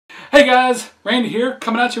Hey guys, Randy here,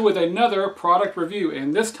 coming at you with another product review,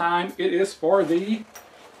 and this time it is for the,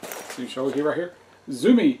 let's see, show it right here,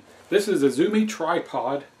 Zumei. This is a Zumei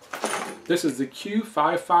tripod. This is the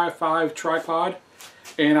Q555 tripod,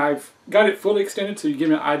 and I've got it fully extended so you give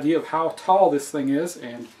me an idea of how tall this thing is.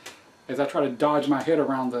 And as I try to dodge my head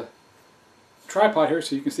around the tripod here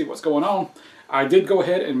so you can see what's going on, I did go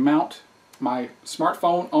ahead and mount my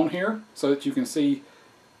smartphone on here so that you can see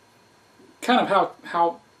kind of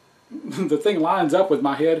how the thing lines up with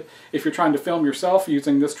my head if you're trying to film yourself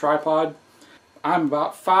using this tripod. I'm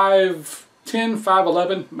about 5'10",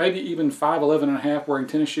 5'11", maybe even 5'11 and a half, wearing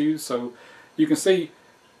tennis shoes, so you can see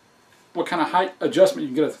what kind of height adjustment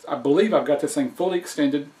you can get. I believe I've got this thing fully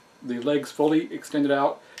extended, the legs fully extended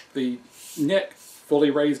out, the neck fully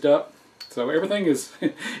raised up, so everything is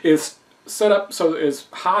set up so as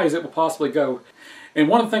high as it will possibly go. And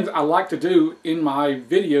one of the things I like to do in my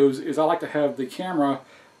videos is I like to have the camera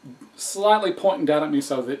slightly pointing down at me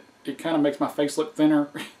so that it kind of makes my face look thinner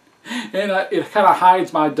and it kind of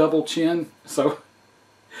hides my double chin. So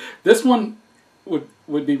this one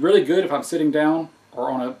would be really good if I'm sitting down or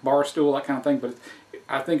on a bar stool, that kind of thing, but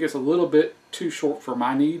I think it's a little bit too short for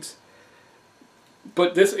my needs.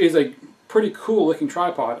 But this is a pretty cool looking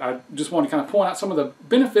tripod. I just want to kind of point out some of the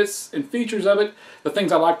benefits and features of it. The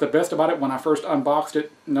things I liked the best about it when I first unboxed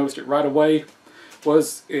it, noticed it right away,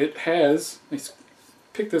 was it has, let's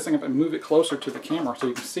pick this thing up and move it closer to the camera so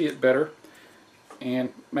you can see it better,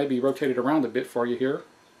 and maybe rotate it around a bit for you here.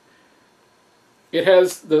 It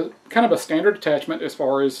has the kind of a standard attachment as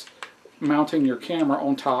far as mounting your camera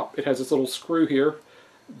on top. It has this little screw here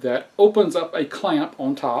that opens up a clamp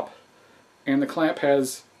on top, and the clamp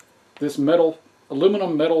has this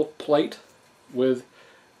aluminum metal plate with,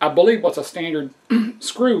 I believe, what's a standard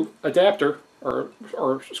screw adapter or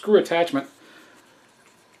screw attachment.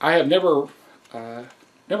 I have never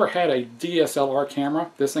had a DSLR camera.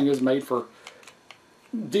 This thing is made for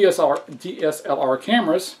DSLR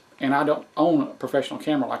cameras, and I don't own a professional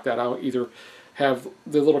camera like that. I'll either have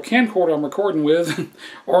the little camcorder I'm recording with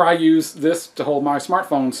or I use this to hold my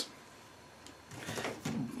smartphones.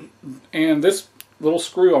 And this little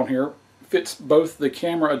screw on here fits both the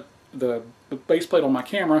camera, the base plate on my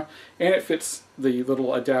camera, and it fits the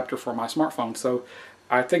little adapter for my smartphone. So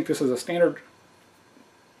I think this is a standard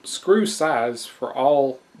screw size for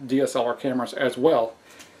all DSLR cameras as well.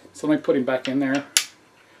 So let me put him back in there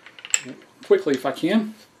quickly if I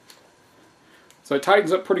can. So it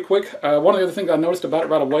tightens up pretty quick. One of the other things I noticed about it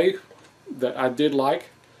right away that I did like,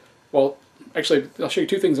 well, actually I'll show you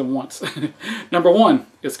two things at once. Number one,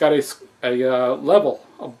 it's got a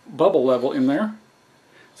bubble level in there,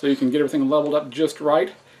 so you can get everything leveled up just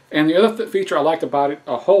right. And the other feature I liked about it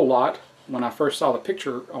a whole lot when I first saw the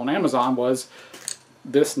picture on Amazon was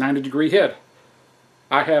this 90-degree head.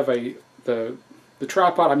 I have the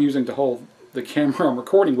tripod I'm using to hold the camera I'm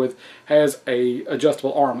recording with has a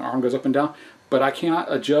adjustable arm. The arm goes up and down, but I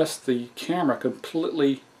cannot adjust the camera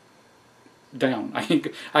completely down.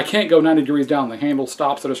 I can't go 90 degrees down. The handle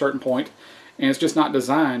stops at a certain point, and it's just not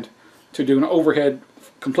designed to do an overhead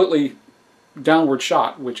completely downward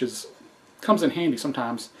shot, which comes in handy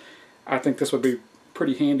sometimes. I think this would be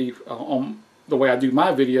pretty handy on the way I do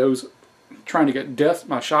my videos, trying to get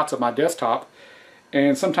my shots of my desktop.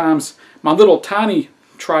 And sometimes my little tiny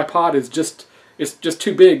tripod is just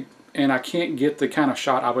too big, and I can't get the kind of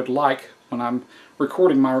shot I would like when I'm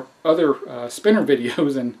recording my other spinner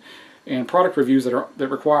videos and product reviews that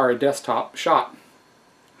require a desktop shot.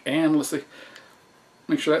 And let's see,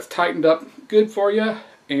 make sure that's tightened up good for you.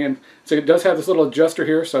 And so it does have this little adjuster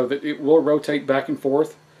here so that it will rotate back and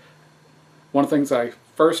forth. One of the things I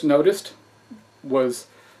first noticed was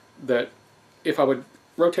that if I would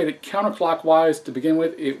rotate it counterclockwise to begin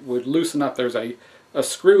with, it would loosen up. There's a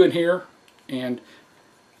screw in here, and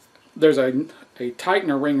there's a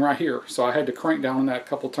tightener ring right here, so I had to crank down on that a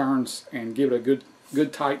couple turns and give it a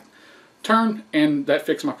good tight turn, and that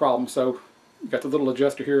fixed my problem. So you got the little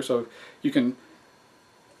adjuster here so you can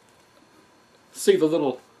see the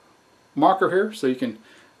little marker here, so you can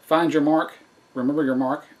find your mark, remember your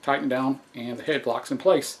mark, tighten down, and the head locks in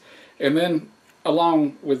place. And then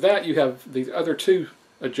along with that, you have these other two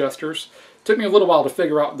adjusters. It took me a little while to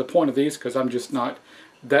figure out the point of these because I'm just not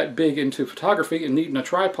that big into photography and needing a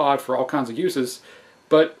tripod for all kinds of uses.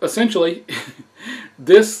 But essentially,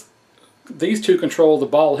 these two control the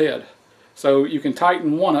ball head. So you can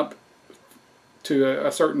tighten one up to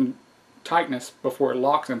a certain tightness before it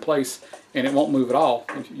locks in place, and it won't move at all.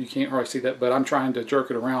 You can't hardly see that, but I'm trying to jerk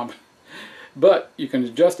it around. But you can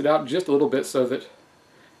adjust it out just a little bit so that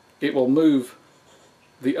it will move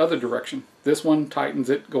the other direction. This one tightens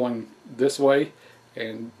it going this way,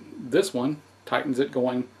 and this one tightens it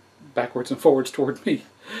going backwards and forwards toward me.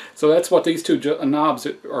 So that's what these two knobs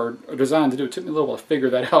are designed to do. It took me a little while to figure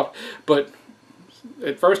that out, but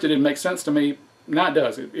at first it didn't make sense to me. Now it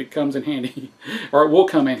does. It comes in handy, or it will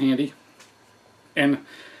come in handy. And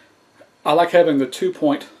I like having the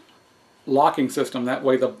 2-point locking system. That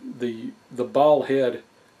way the ball head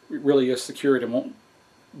really is secured and won't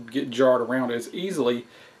get jarred around as easily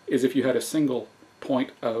as if you had a single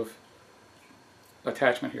point of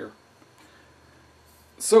attachment here.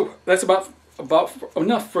 So that's about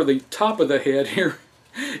enough for the top of the head here.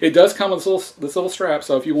 It does come with this little strap,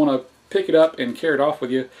 so if you want to pick it up and carry it off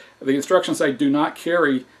with you, the instructions say do not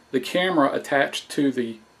carry the camera attached to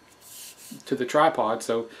the tripod,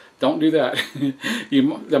 so don't do that.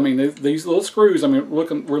 I mean, these little screws, I mean,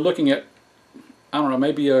 we're looking at, I don't know,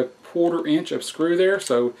 maybe a 1/4 inch of screw there.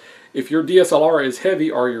 So if your DSLR is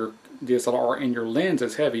heavy, or your DSLR and your lens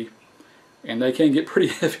is heavy, and they can get pretty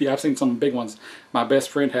heavy. I've seen some big ones. My best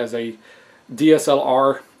friend has a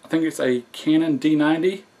DSLR, I think it's a Canon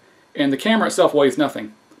D90, and the camera itself weighs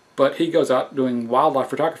nothing. But he goes out doing wildlife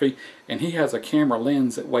photography, and he has a camera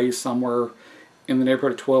lens that weighs somewhere in the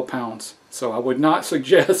neighborhood of 12 pounds. So I would not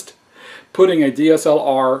suggest putting a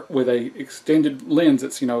DSLR with a extended lens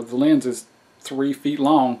that's, you know, the lens is 3 feet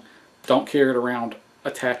long. Don't carry it around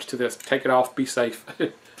attached to this. Take it off, be safe.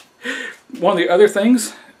 One of the other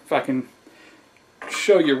things, if I can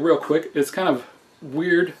show you real quick, it's kind of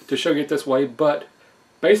weird to show you it this way, but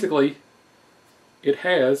basically it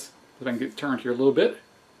has, if I can get it turned here a little bit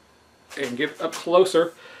and get up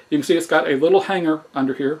closer, you can see it's got a little hanger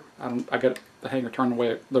under here. I got the hanger turned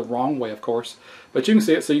the wrong way, of course, but you can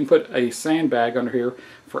see it. So you can put a sandbag under here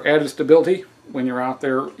for added stability when you're out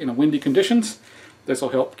there in windy conditions. This will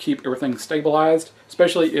help keep everything stabilized,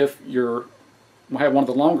 especially if you have one of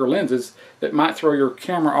the longer lenses that might throw your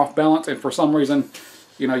camera off balance, and for some reason,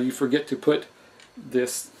 you know, you forget to put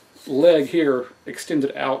this leg here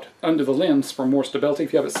extended out under the lens for more stability.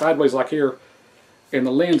 If you have it sideways like here, and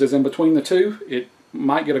the lens is in between the two, it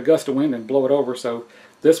might get a gust of wind and blow it over. So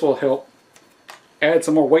this will help add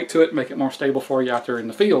some more weight to it, make it more stable for you out there in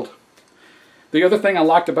the field. The other thing I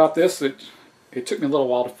liked about this, it took me a little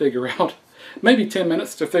while to figure out, maybe 10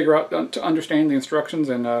 minutes to figure out, to understand the instructions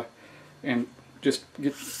and just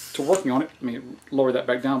get to working on it. Let me lower that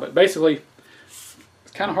back down. But basically,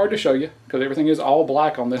 it's kind of hard to show you because everything is all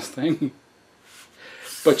black on this thing.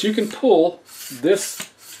 But you can pull this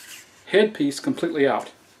headpiece completely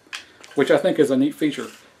out, which I think is a neat feature.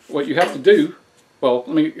 What you have to do, well,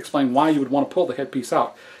 let me explain why you would want to pull the headpiece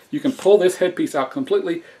out. You can pull this headpiece out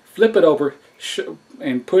completely, flip it over,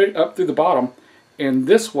 and put it up through the bottom, and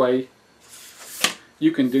this way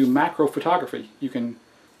you can do macro photography. You can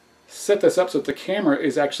set this up so that the camera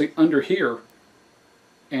is actually under here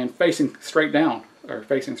and facing straight down,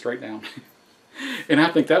 and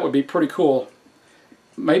I think that would be pretty cool.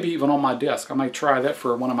 Maybe even on my desk. I may try that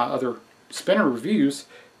for one of my other spinner reviews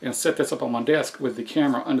and set this up on my desk with the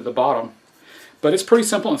camera under the bottom. But it's pretty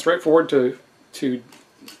simple and straightforward to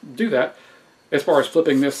do that. As far as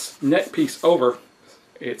flipping this neck piece over,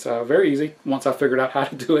 it's very easy once I figured out how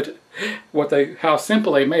to do it. How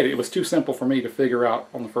simple they made it. It was too simple for me to figure out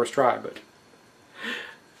on the first try. But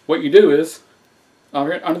what you do is,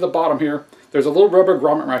 under the bottom here, there's a little rubber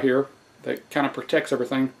grommet right here that kind of protects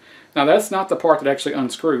everything. Now that's not the part that actually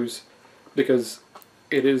unscrews, because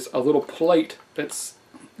it is a little plate that's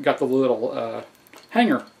got the little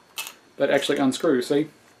hanger that actually unscrews, see?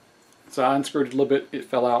 So I unscrewed it a little bit, it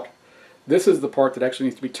fell out. This is the part that actually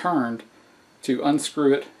needs to be turned to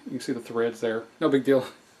unscrew it. You can see the threads there, no big deal.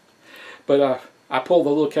 But I pulled the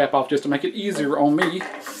little cap off just to make it easier on me.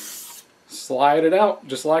 Slide it out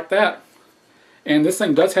just like that. And this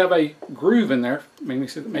thing does have a groove in there. Maybe you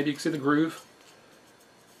can see the groove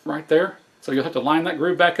right there. So you'll have to line that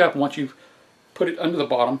groove back up once you put it under the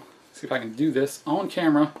bottom. See if I can do this on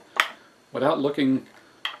camera without looking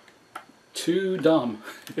too dumb.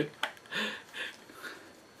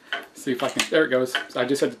 See if I can, there it goes. So I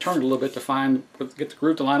just had to turn it a little bit to get the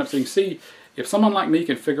groove to line up, so you can see if someone like me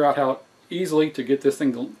can figure out how easily to get this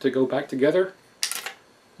thing to go back together,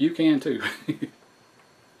 you can too.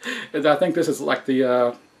 I think this is like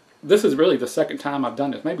this is really the second time I've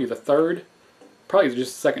done this, maybe the third, probably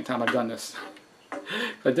just the second time I've done this.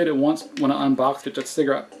 I did it once when I unboxed it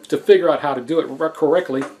to figure out how to do it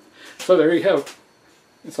correctly. So there you have.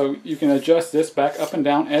 So you can adjust this back up and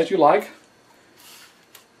down as you like.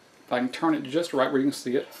 If I can turn it just right where you can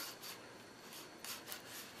see it.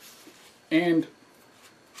 And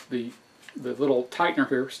the little tightener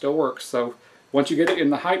here still works. So once you get it in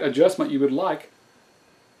the height adjustment you would like,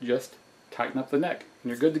 just tighten up the neck and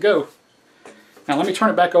you're good to go. Now let me turn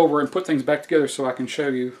it back over and put things back together so I can show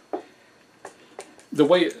you the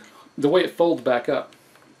way it folds back up.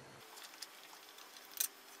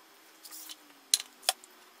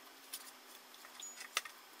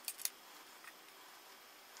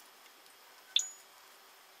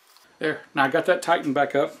 There. Now I got that tightened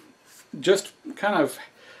back up. Just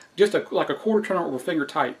like a quarter turn over finger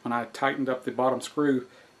tight when I tightened up the bottom screw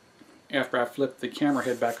after I flipped the camera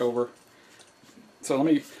head back over. So let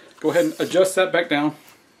me go ahead and adjust that back down.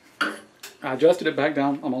 I adjusted it back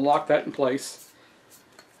down. I'm going to lock that in place.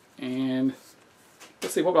 And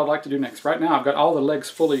let's see what I'd like to do next. Right now I've got all the legs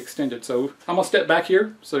fully extended. So I'm going to step back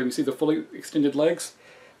here so you can see the fully extended legs.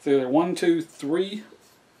 So there are 1, 2, 3.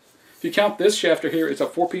 If you count this shafter here, it's a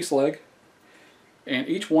 4-piece leg. And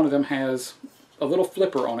each one of them has a little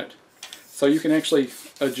flipper on it. So you can actually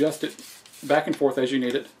adjust it back and forth as you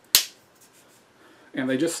need it. And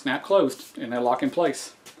they just snap closed and they lock in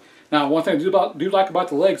place. Now one thing I do like about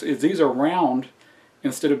the legs is these are round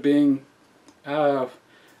instead of being, I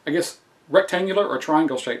guess, rectangular or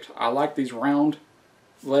triangle shaped. I like these round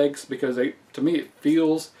legs because to me it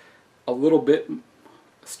feels a little bit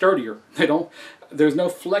sturdier. There's no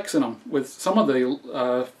flex in them. With some of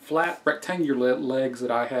the flat rectangular legs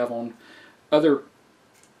that I have on other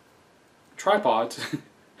tripods,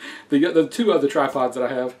 the 2 other tripods that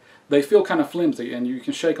I have, they feel kind of flimsy and you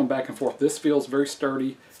can shake them back and forth. This feels very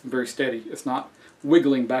sturdy and very steady. It's not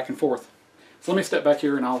wiggling back and forth. So let me step back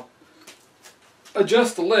here and I'll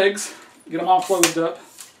adjust the legs, get them all closed up.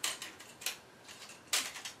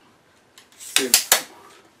 See.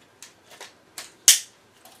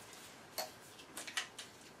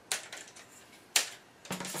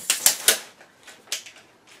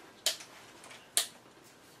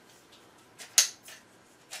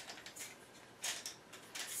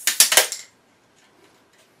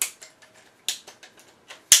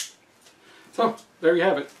 So there you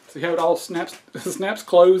have it. See how it all snaps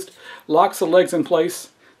closed, locks the legs in place.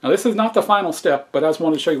 Now this is not the final step, but I just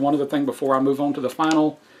wanted to show you one other thing before I move on to the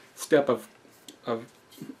final step of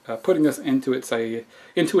putting this into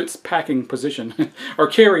its packing position or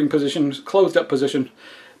carrying position, closed up position.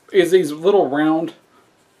 Is these little round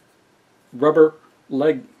rubber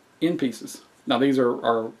leg end pieces. Now these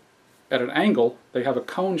are at an angle. They have a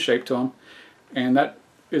cone shape to them, and that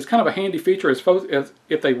is kind of a handy feature as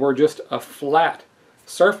if they were just a flat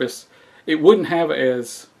surface. It wouldn't have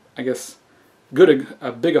as, I guess, good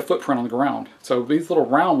a big a footprint on the ground. So these little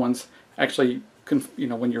round ones actually,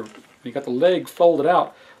 when you got the leg folded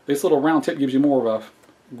out, this little round tip gives you more of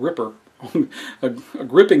a gripper, a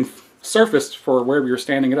gripping surface for wherever you're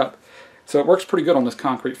standing it up. So it works pretty good on this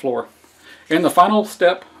concrete floor. And the final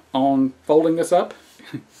step on folding this up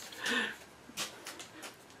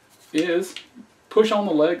is push on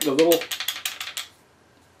the leg, the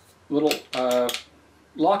little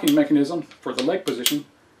locking mechanism for the leg position.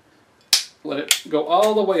 Let it go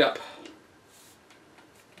all the way up.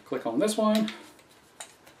 Click on this one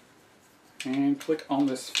and click on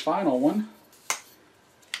this final one,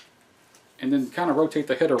 and then kind of rotate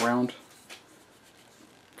the head around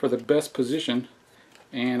for the best position.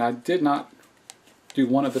 And I did not do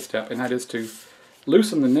one other step, and that is to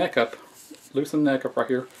loosen the neck up right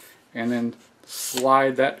here, and then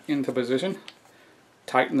slide that into position,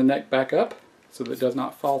 tighten the neck back up so that it does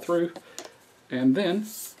not fall through, and then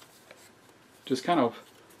just kind of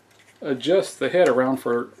adjust the head around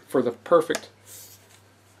for the perfect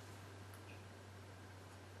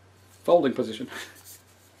folding position.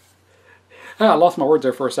 I lost my words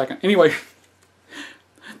there for a second. Anyway,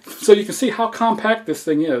 so you can see how compact this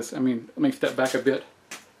thing is. I mean, let me step back a bit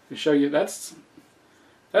to show you. That's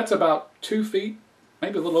about 2 feet,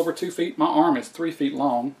 maybe a little over 2 feet. My arm is 3 feet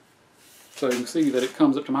long, so you can see that it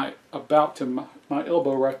comes up to my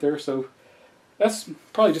elbow right there. So that's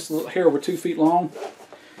probably just a little hair over 2 feet long.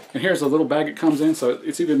 And here's the little bag it comes in, so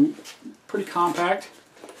it's even pretty compact.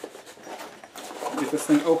 Get this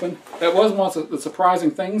thing open. That was one of the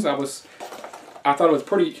surprising things. I thought it was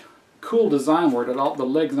pretty cool design where the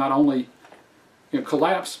legs not only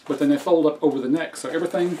collapse, but then they fold up over the neck. So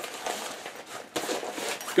everything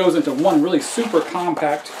goes into one really super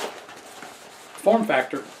compact form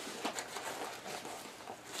factor.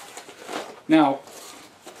 Now,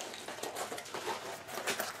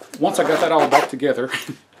 once I got that all back together,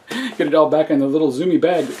 get it all back in the little Zumei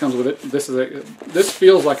bag that comes with it. This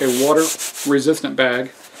feels like a water-resistant bag.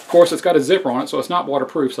 Of course, it's got a zipper on it, so it's not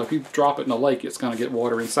waterproof. So if you drop it in a lake, it's going to get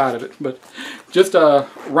water inside of it. But just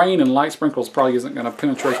rain and light sprinkles probably isn't going to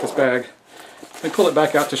penetrate this bag. Let me pull it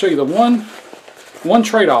back out to show you the one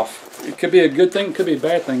trade-off. It could be a good thing, it could be a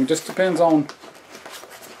bad thing. It just depends on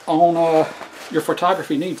your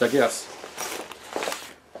photography needs, I guess.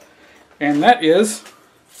 And that is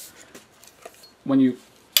when you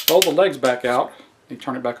fold the legs back out, you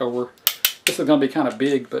turn it back over. This is going to be kind of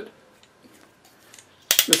big, but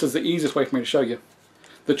this is the easiest way for me to show you.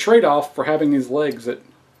 The trade-off for having these legs that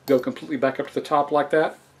go completely back up to the top like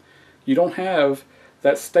that, you don't have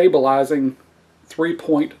that stabilizing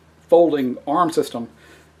 3-point folding arm system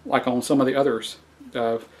like on some of the others.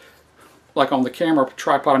 Like on the camera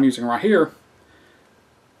tripod I'm using right here,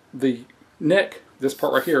 the neck, this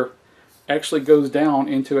part right here, actually goes down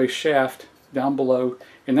into a shaft down below,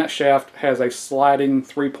 and that shaft has a sliding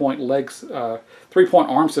 3-point legs, 3-point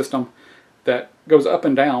arm system that goes up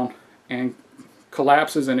and down and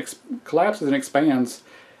collapses and expands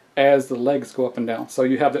as the legs go up and down. So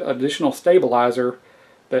you have the additional stabilizer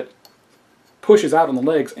that pushes out on the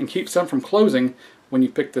legs and keeps them from closing when you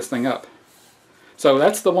pick this thing up. So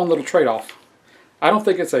that's the one little trade-off. I don't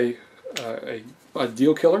think it's a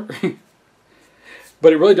deal killer,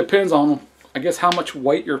 but it really depends on, I guess, how much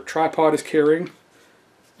weight your tripod is carrying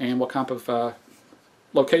and what kind of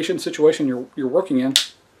location situation you're working in.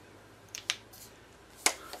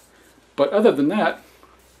 But other than that,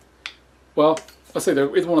 well, let's say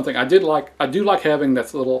there is one thing I do like having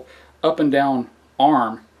this little up and down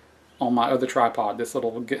arm on my other tripod. This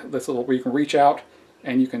little where you can reach out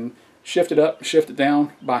and you can shift it up, shift it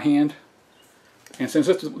down by hand. And since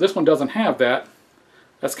this one doesn't have that,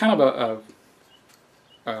 that's kind of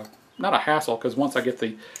not a hassle, because once I get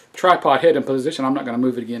the tripod head in position, I'm not going to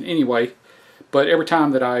move it again anyway. But every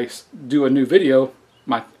time that I do a new video,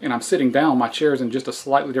 and I'm sitting down, my chair is in just a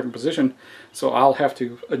slightly different position, so I'll have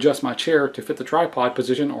to adjust my chair to fit the tripod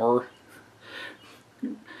position, or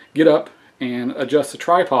get up and adjust the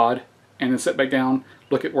tripod and then sit back down,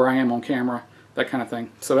 look at where I am on camera, that kind of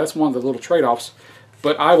thing. So that's one of the little trade-offs.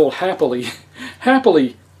 But I will happily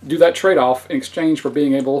do that trade-off in exchange for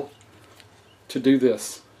being able to do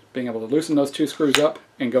this, being able to loosen those 2 screws up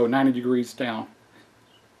and go 90 degrees down.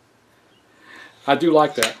 I do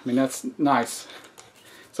like that. I mean, that's nice.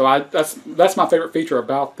 So that's my favorite feature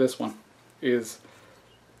about this one, is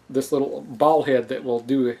this little ball head that will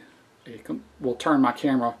will turn my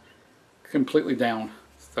camera completely down.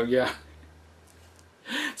 So yeah.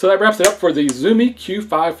 So that wraps it up for the Zumei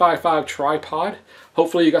Q555 tripod.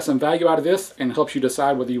 Hopefully you got some value out of this and helps you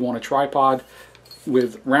decide whether you want a tripod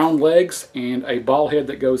with round legs and a ball head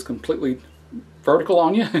that goes completely vertical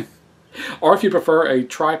on you, or if you prefer a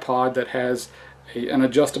tripod that has an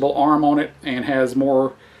adjustable arm on it and has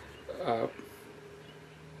more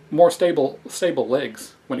stable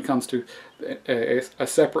legs when it comes to a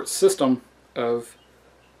separate system of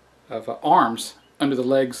arms under the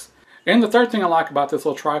legs. And the third thing I like about this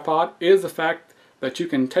little tripod is the fact that you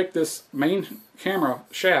can take this main camera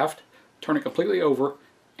shaft, turn it completely over,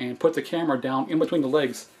 and put the camera down in between the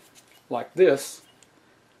legs like this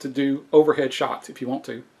to do overhead shots if you want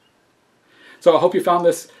to. So I hope you found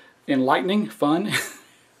this enlightening, fun,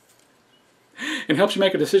 and helps you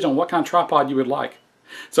make a decision on what kind of tripod you would like.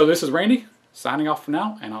 So this is Randy, signing off for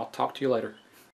now, and I'll talk to you later.